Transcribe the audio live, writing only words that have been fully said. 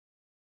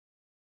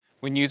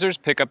When users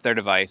pick up their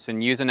device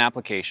and use an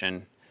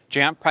application,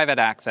 Jamf Private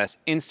Access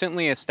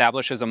instantly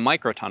establishes a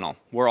microtunnel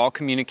where all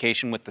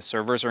communication with the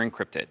servers are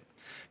encrypted,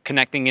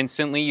 connecting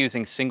instantly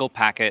using single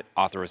packet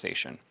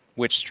authorization,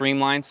 which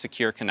streamlines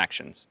secure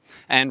connections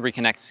and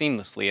reconnects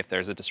seamlessly if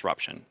there's a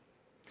disruption.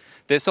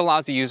 This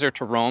allows the user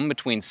to roam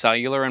between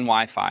cellular and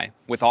Wi-Fi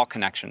with all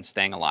connections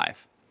staying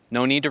alive.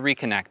 No need to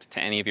reconnect to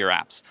any of your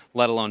apps,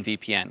 let alone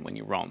VPN when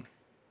you roam.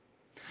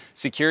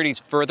 Security is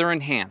further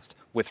enhanced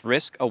with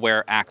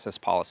risk-aware access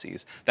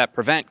policies that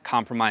prevent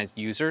compromised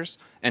users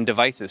and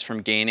devices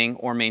from gaining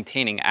or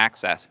maintaining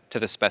access to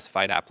the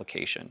specified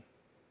application.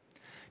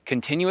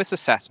 Continuous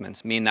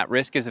assessments mean that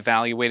risk is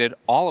evaluated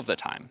all of the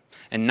time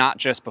and not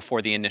just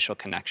before the initial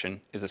connection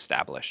is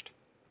established.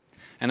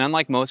 And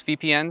unlike most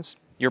VPNs,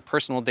 your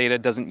personal data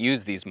doesn't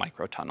use these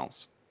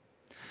microtunnels.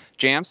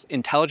 Jamf's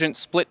intelligent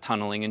split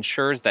tunneling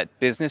ensures that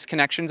business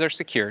connections are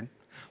secured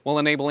while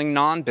enabling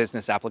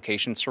non-business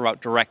applications to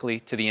route directly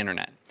to the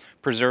internet,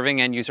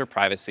 preserving end-user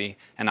privacy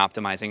and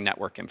optimizing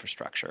network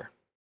infrastructure.